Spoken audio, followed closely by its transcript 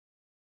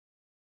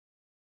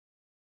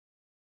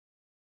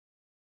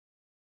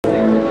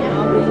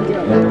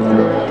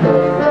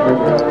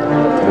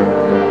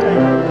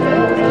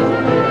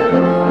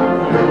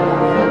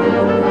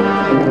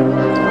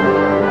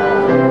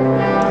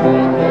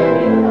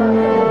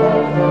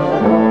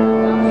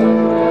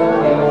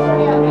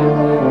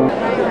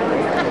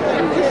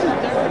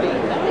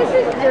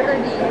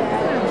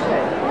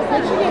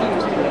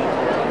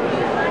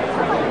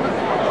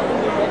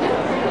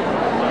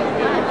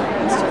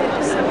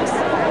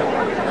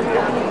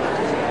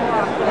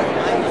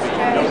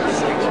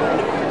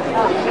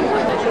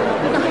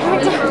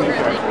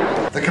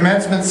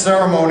commencement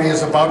ceremony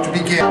is about to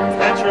begin.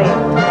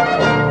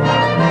 Naturally.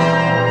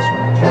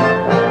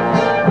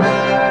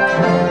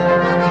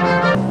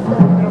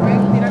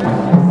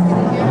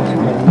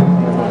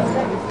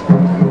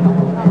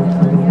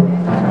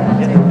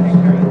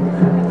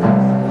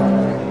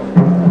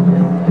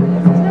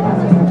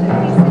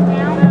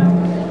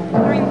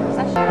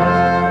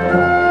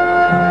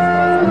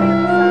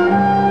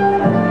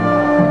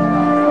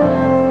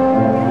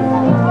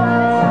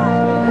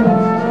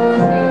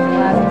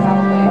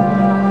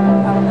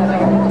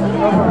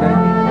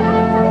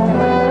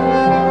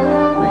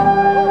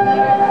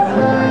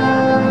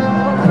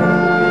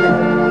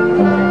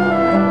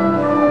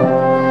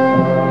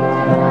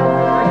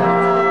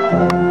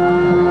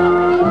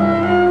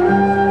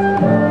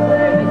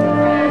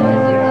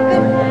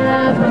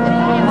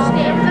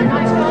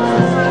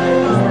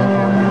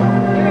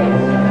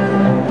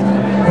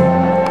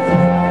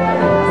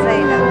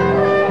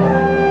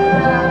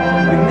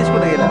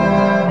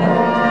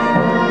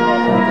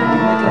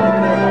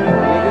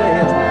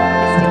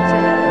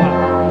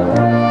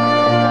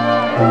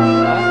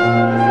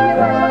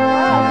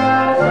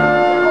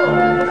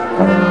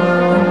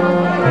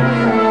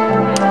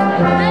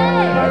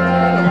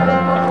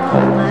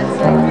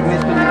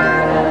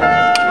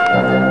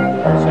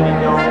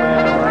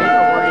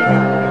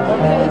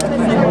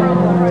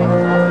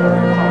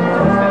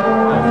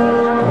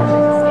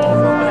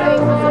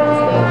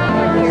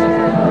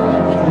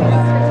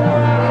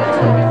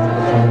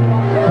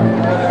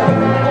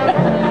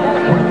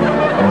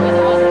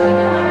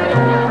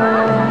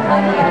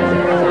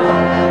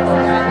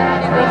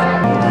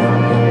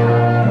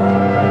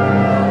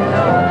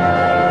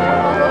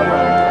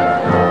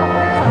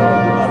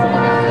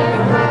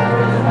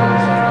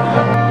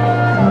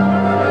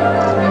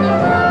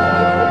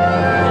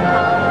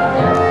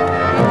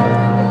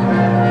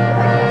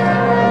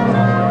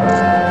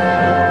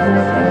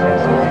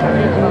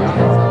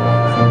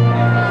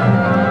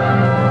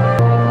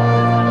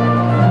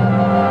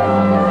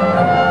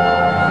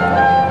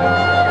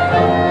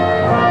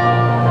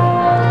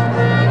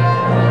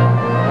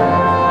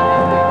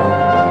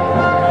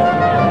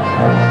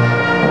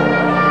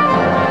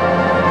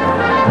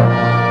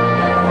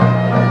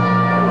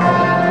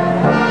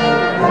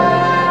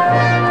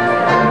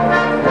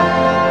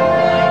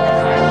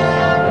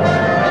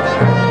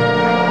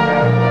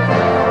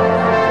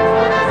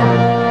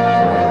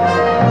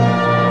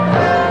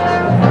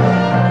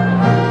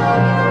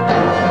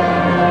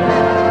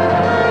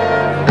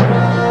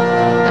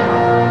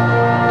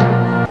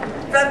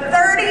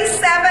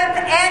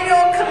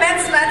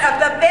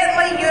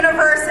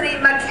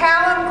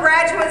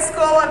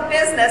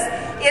 Business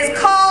is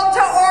called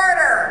to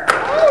order.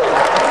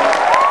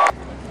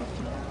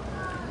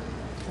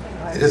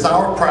 It is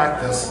our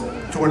practice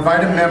to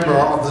invite a member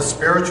of the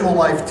Spiritual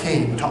Life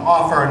team to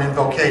offer an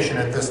invocation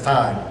at this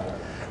time.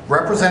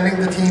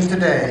 Representing the team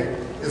today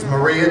is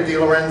Maria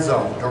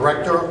DiLorenzo,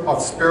 Director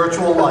of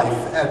Spiritual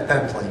Life at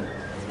Bentley.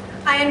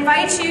 I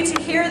invite you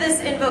to hear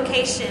this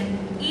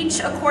invocation, each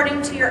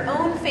according to your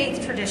own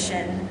faith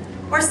tradition,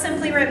 or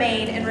simply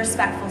remain in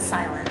respectful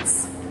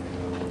silence.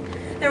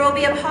 There will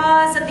be a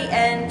pause at the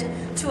end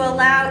to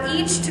allow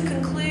each to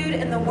conclude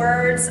in the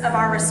words of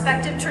our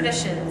respective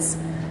traditions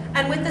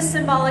and with the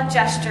symbolic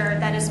gesture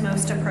that is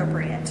most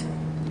appropriate.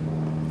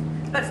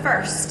 But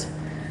first,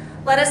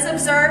 let us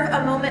observe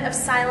a moment of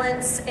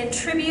silence in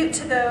tribute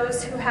to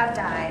those who have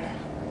died.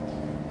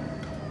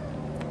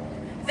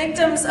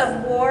 Victims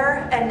of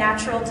war and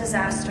natural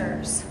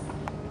disasters.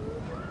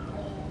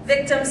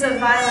 Victims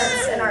of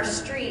violence in our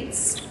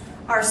streets,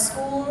 our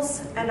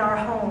schools, and our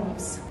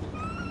homes.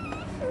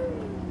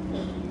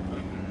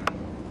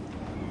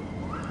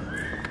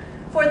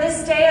 For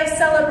this day of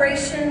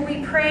celebration,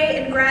 we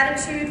pray in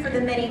gratitude for the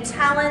many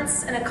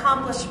talents and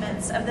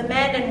accomplishments of the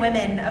men and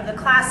women of the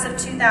class of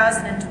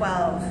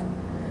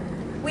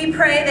 2012. We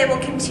pray they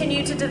will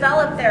continue to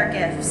develop their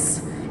gifts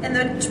in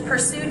the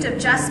pursuit of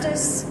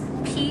justice,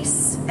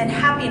 peace, and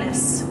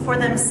happiness for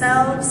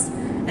themselves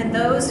and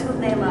those whom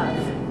they love.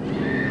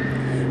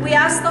 We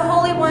ask the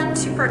Holy One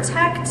to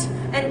protect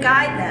and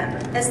guide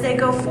them as they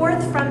go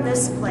forth from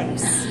this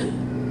place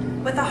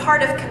with a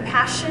heart of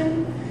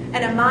compassion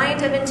and a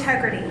mind of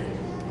integrity,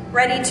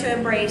 ready to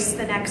embrace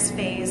the next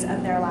phase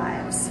of their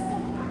lives.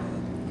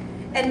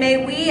 And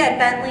may we at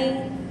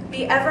Bentley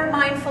be ever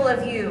mindful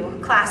of you,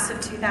 class of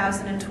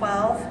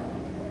 2012,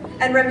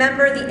 and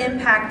remember the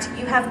impact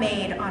you have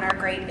made on our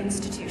great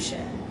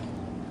institution.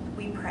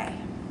 We pray.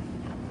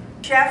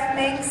 Chef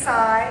Ming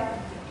Tsai,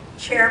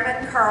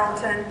 Chairman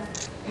Carlton,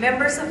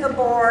 members of the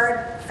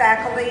board,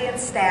 faculty and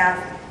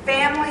staff,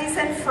 families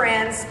and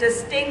friends,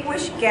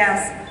 distinguished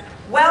guests,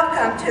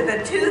 welcome to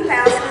the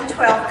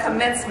 2012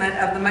 commencement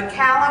of the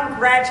McCallum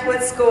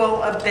Graduate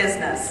School of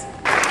Business.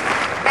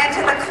 And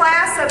to the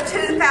class of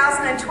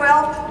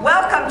 2012,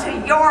 welcome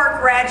to your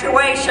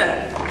graduation.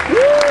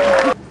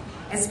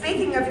 And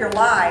speaking of your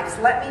lives,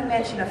 let me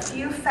mention a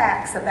few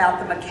facts about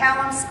the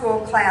McCallum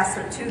School class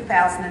of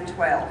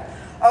 2012.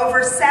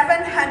 Over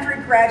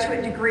 700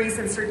 graduate degrees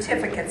and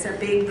certificates are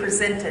being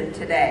presented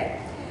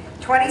today.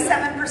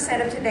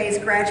 27% of today's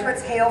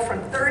graduates hail from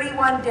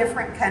 31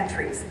 different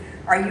countries.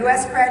 Our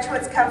U.S.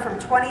 graduates come from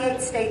 28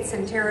 states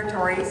and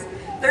territories.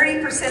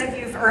 30% of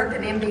you have earned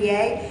an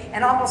MBA,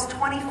 and almost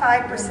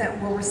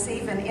 25% will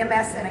receive an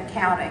MS in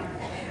accounting.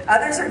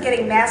 Others are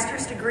getting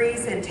master's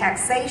degrees in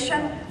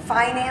taxation,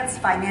 finance,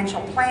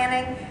 financial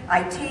planning,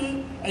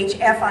 IT,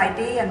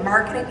 HFID, and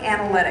marketing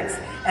analytics,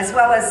 as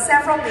well as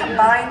several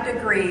combined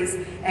degrees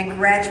and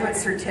graduate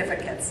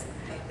certificates.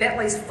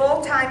 Bentley's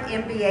full-time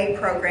MBA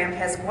program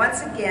has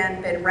once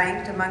again been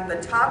ranked among the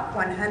top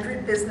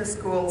 100 business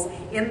schools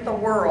in the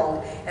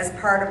world as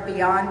part of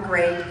Beyond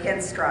Grade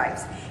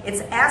Pinstripes.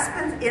 It's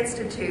Aspen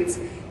Institute's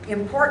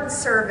important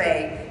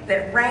survey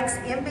that ranks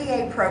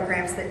MBA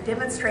programs that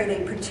demonstrate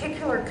a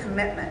particular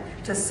commitment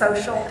to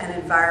social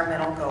and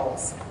environmental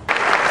goals.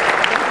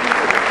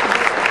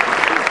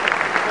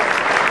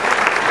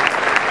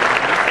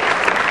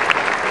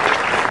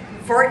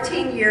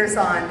 14 years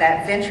on,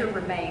 that venture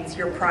remains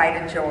your pride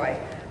and joy.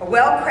 A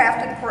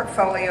well-crafted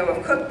portfolio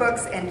of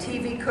cookbooks and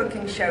TV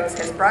cooking shows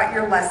has brought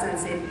your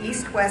lessons in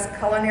East-West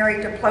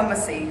culinary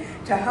diplomacy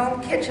to home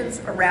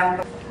kitchens around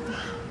the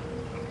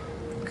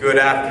world. Good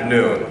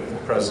afternoon,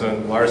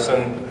 President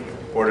Larson,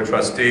 Board of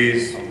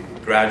Trustees,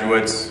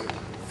 graduates,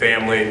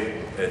 family.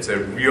 It's a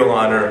real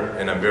honor,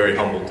 and I'm very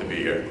humbled to be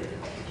here.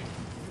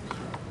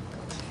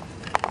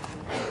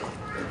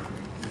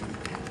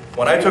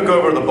 When I took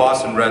over the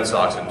Boston Red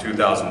Sox in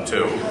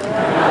 2002, oh,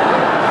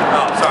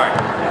 sorry,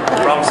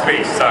 wrong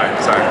speech, sorry.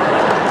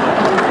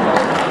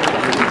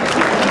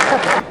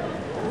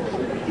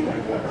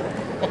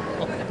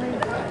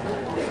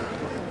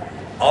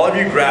 All of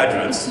you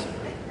graduates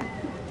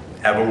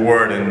have a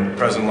word, and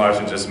President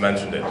Larson just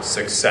mentioned it,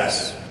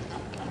 success.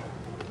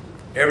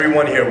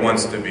 Everyone here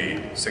wants to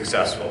be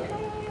successful.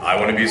 I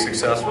want to be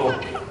successful.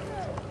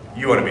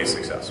 You want to be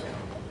successful.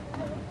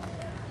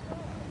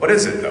 What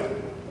is it, though?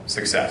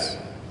 Success.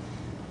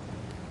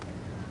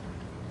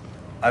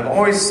 I've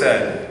always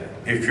said,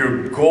 if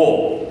your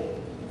goal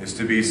is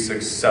to be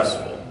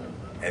successful,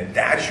 and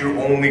that's your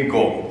only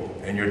goal,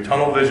 and your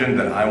tunnel vision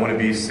that I want to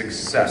be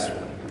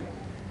successful,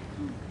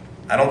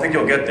 I don't think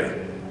you'll get there.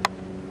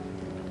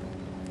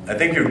 I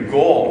think your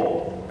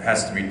goal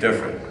has to be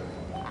different.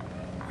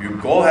 Your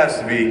goal has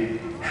to be,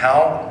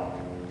 how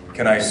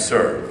can I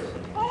serve?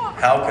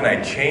 How can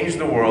I change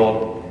the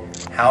world?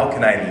 How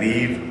can I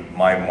leave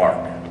my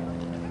mark?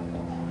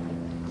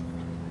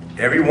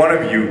 Every one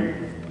of you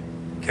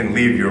can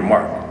leave your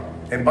mark.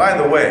 And by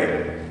the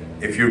way,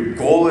 if your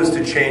goal is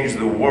to change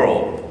the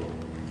world,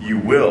 you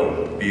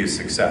will be a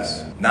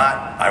success.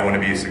 Not, I want to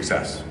be a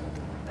success.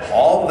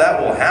 All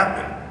that will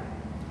happen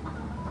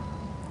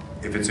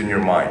if it's in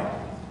your mind.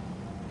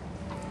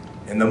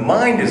 And the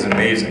mind is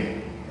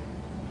amazing.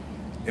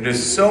 It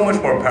is so much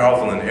more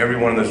powerful than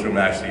everyone in this room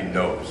actually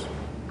knows.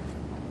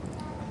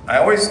 I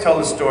always tell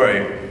the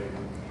story,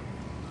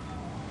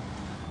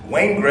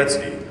 Wayne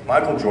Gretzky,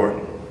 Michael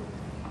Jordan,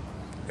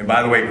 and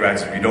by the way,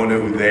 grads, if you don't know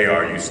who they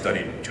are, you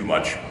studied too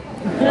much.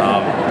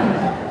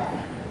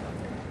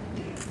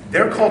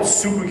 They're called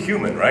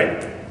superhuman,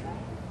 right?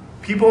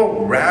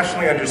 People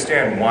rationally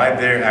understand why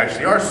they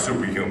actually are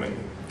superhuman.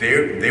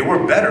 They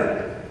were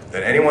better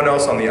than anyone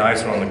else on the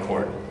ice or on the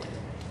court.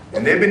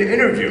 And they've been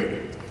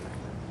interviewed.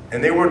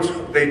 And they both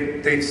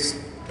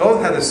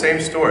have the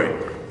same story.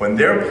 When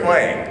they're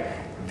playing,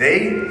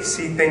 they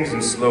see things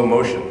in slow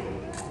motion.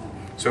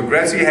 So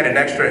Gretzky had an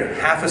extra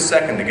half a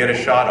second to get a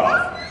shot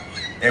off.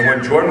 And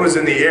when Jordan was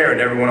in the air and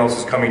everyone else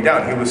was coming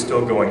down, he was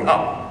still going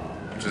up,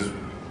 which is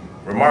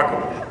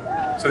remarkable.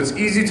 So it's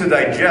easy to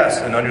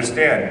digest and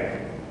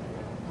understand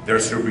they're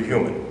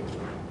superhuman.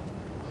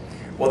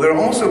 Well, there are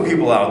also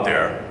people out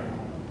there,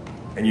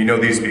 and you know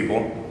these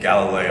people,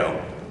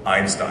 Galileo,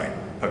 Einstein,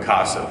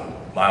 Picasso,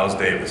 Miles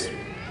Davis.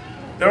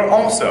 They're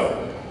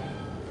also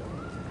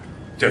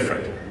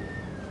different.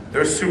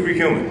 They're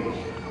superhuman.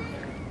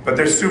 But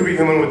they're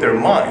superhuman with their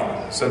mind.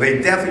 So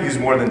they definitely use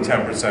more than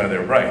 10% of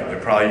their brain. They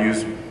probably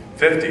use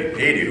 50,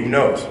 80, who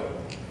knows?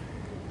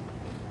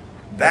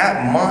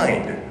 That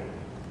mind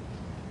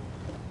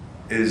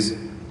is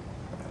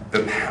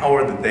the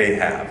power that they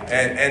have.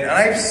 And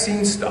I've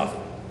seen stuff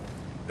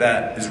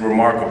that is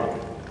remarkable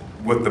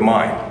with the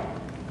mind.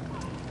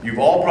 You've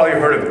all probably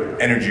heard of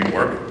energy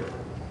work.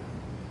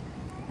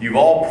 You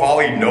all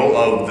probably know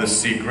of The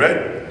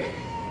Secret.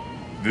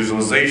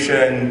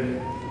 Visualization,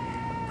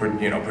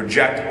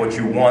 project what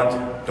you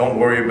want. Don't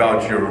worry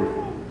about your,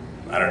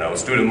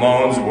 student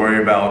loans.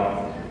 Worry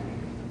about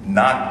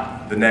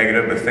not the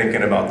negative, but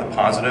thinking about the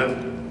positive.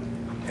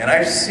 And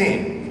I've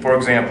seen, for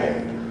example,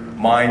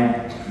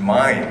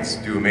 minds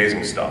do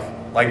amazing stuff.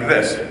 Like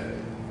this.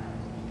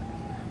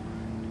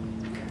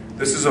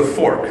 This is a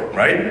fork,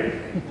 right?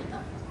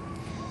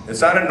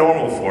 It's not a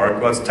normal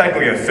fork. Well, it's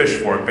technically a fish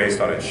fork based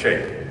on its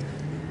shape.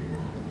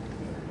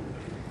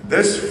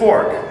 This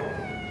fork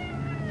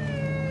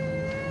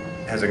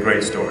has a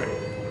great story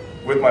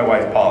with my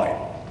wife, Polly.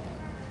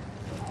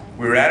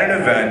 We were at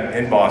an event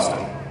in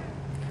Boston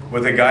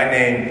with a guy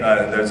named,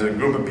 there's a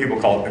group of people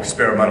called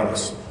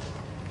experimentalists.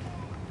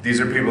 These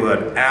are people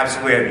that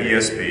absolutely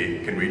have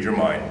ESP, can read your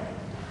mind.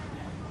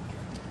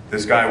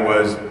 This guy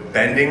was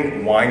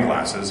bending wine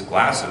glasses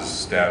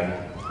stemmed,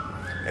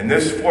 and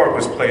this fork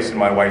was placed in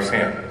my wife's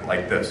hand,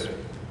 like this.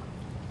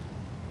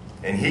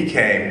 And he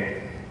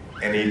came,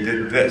 and he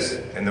did this,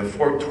 and the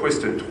fork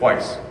twisted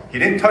twice. He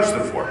didn't touch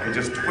the fork, it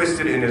just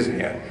twisted in his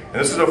hand. And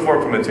this is a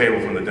fork from the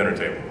table, from the dinner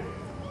table.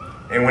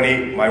 And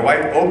when my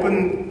wife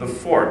opened the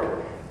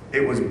fork,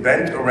 it was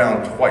bent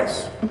around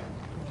twice,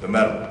 the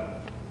metal.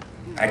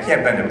 I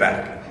can't bend it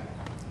back.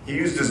 He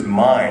used his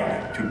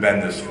mind to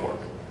bend this fork.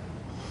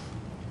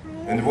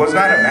 And it was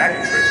not a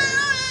magic trick.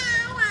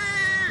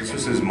 This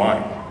was his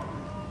mind.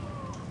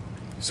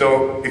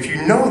 So if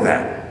you know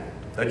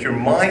that your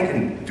mind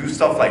can do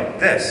stuff like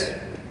this,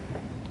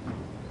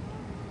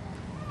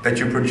 that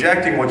you're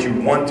projecting what you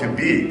want to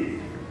be,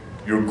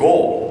 your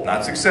goal,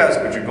 not success,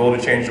 but your goal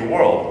to change the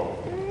world,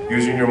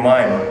 using your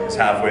mind is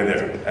halfway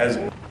there.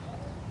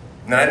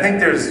 And I think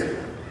there's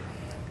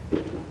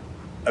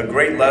a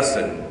great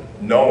lesson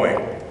knowing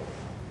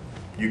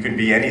you can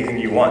be anything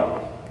you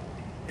want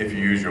if you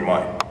use your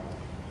mind.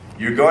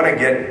 You're going to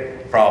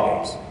get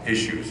problems,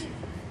 issues.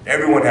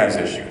 Everyone has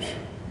issues.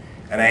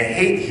 And I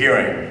hate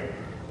hearing,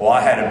 well,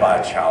 I had a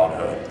bad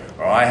childhood,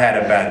 or I had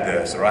a bad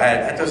this, or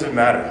that doesn't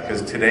matter,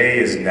 because today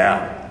is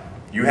now.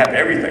 You have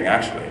everything,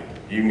 actually.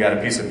 You even got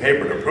a piece of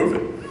paper to prove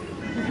it.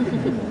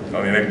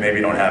 I mean, maybe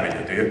you don't have it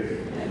yet, do you?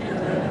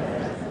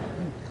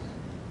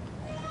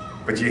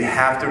 But you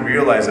have to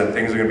realize that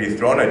things are going to be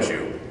thrown at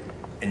you,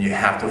 and you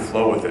have to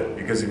flow with it,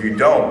 because if you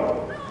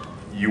don't,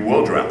 you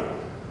will drown.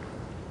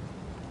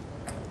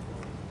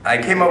 I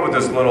came up with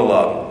this little,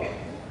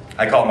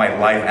 I call it my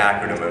life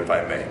acronym, if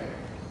I may,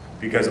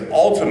 because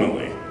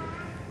ultimately,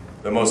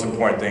 the most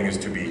important thing is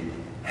to be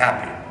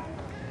happy,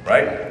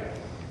 right?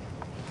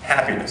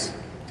 Happiness,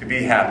 to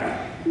be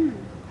happy.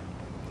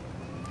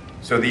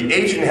 So the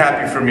H in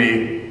happy for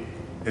me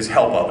is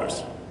help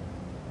others.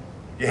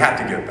 You have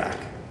to give back,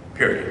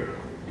 period.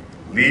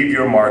 Leave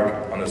your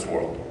mark on this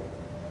world.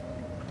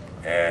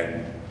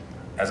 And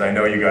as I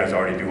know you guys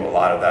already do a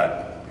lot of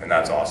that, and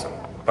that's awesome.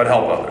 But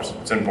help others,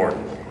 it's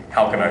important.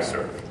 How can I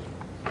serve?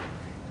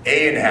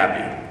 A in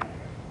happy,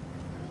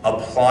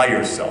 apply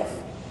yourself.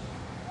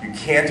 You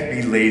can't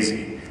be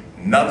lazy.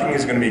 Nothing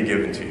is going to be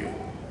given to you.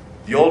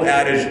 The old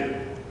adage,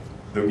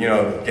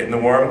 getting the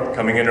worm,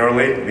 coming in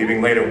early,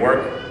 leaving late at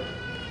work,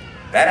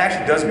 that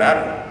actually does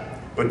matter.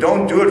 But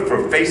don't do it for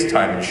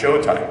FaceTime and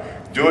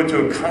Showtime. Do it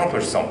to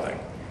accomplish something.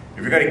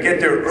 If you're going to get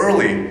there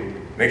early,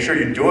 make sure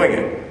you're doing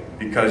it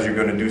because you're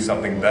going to do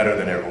something better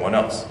than everyone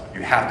else.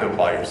 You have to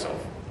apply yourself.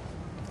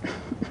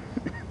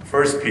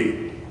 First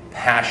P,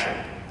 passion.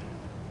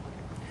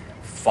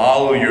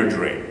 Follow your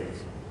dream,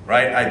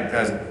 right?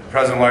 As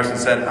President Larson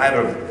said, I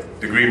have a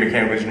degree in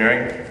mechanical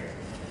engineering.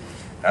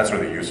 That's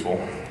really useful.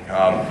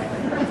 I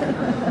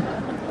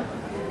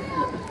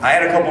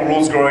had a couple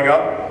rules growing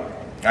up.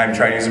 I'm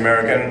Chinese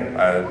American.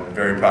 I'm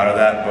very proud of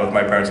that. Both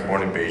my parents were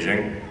born in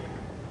Beijing.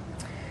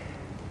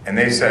 And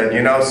they said,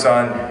 you know,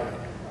 son,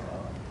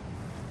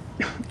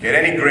 get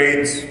any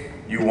grades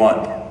you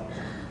want,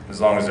 as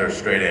long as they're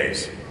straight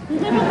A's.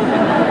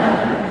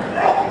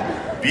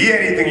 Be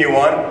anything you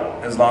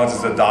want, as long as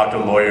it's a doctor,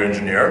 lawyer,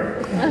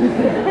 engineer.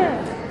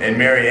 And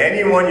marry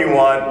anyone you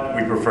want,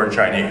 we prefer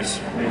Chinese.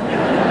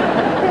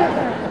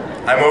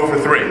 I'm 0 for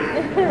 3.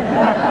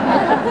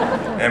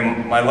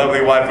 And my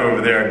lovely wife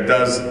over there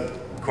does,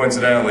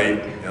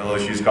 coincidentally, although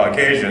she's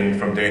Caucasian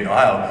from Dayton,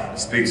 Ohio,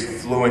 speaks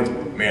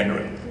fluent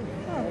Mandarin.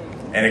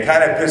 And it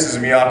kind of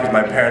pisses me off because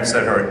my parents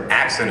said her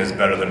accent is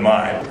better than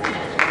mine.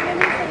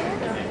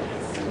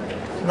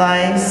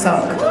 Lai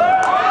Sok.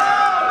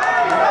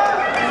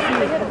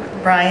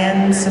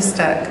 Brian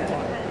Sistek.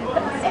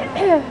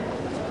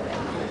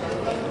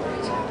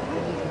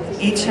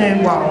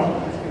 Iche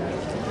Wong.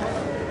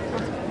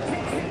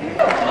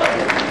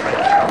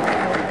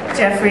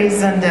 Jeffrey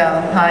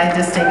Zundel, high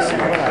distinction.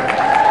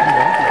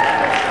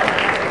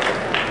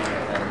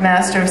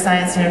 Master of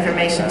Science and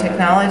Information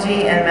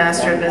Technology and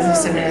Master of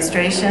Business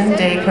Administration,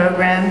 day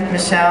program,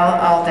 Michelle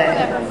Alday.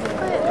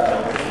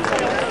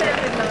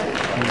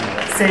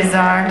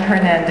 Cesar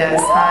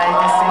Hernandez, high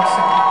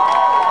distinction.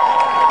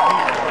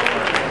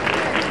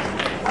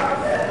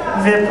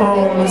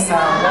 Vipul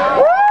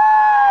Musal.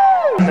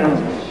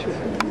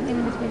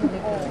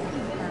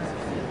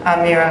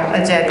 Amira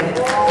Ajedi.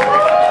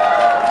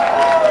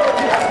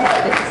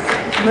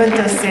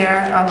 Muntasir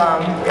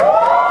Alam.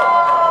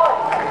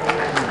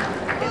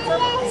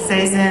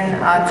 Sazin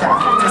Atta,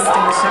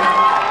 distinction.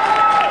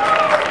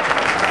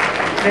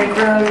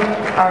 Vikram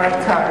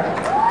Arakar.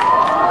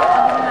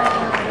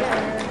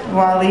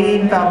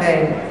 Walid Balbe.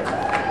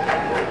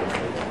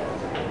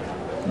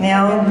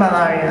 Neil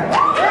Balaria.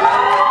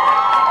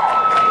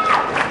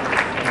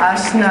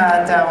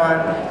 Ashna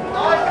Dawan.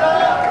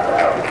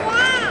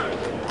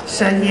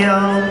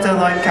 Shahil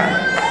Deloika.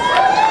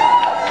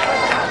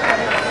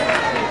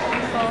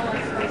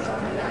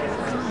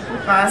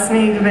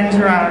 Basmi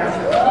Venturara.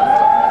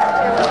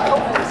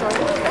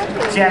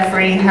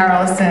 Jeffrey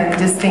Harrelson,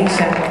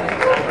 distinction.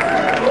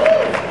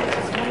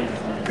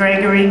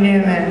 Gregory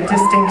Newman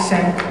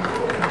distinction.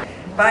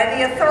 By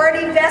the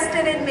authority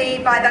vested in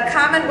me by the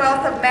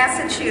Commonwealth of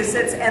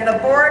Massachusetts and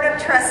the Board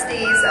of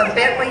Trustees of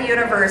Bentley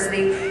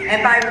University,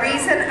 and by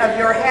reason of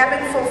your having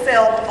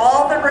fulfilled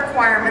all the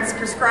requirements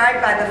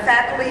prescribed by the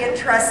faculty and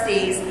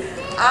trustees,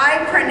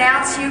 I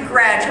pronounce you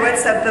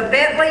graduates of the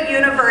Bentley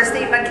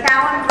University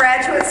McCallum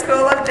Graduate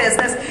School of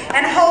Business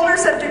and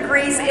holders of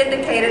degrees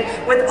indicated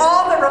with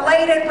all the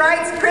related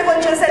rights,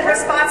 privileges, and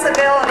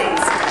responsibilities.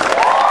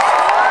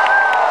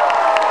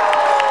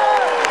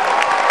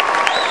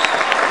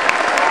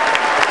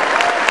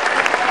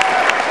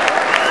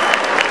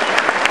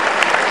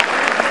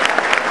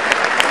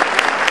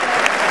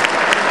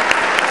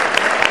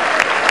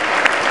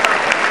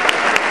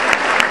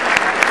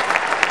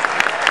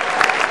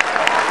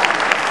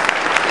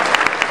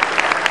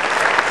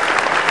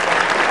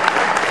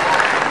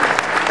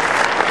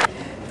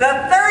 The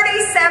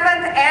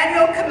 37th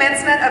annual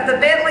commencement of the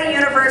Bentley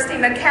University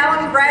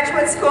McCallum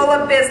Graduate School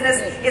of Business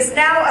is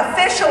now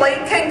officially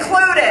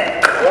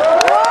concluded.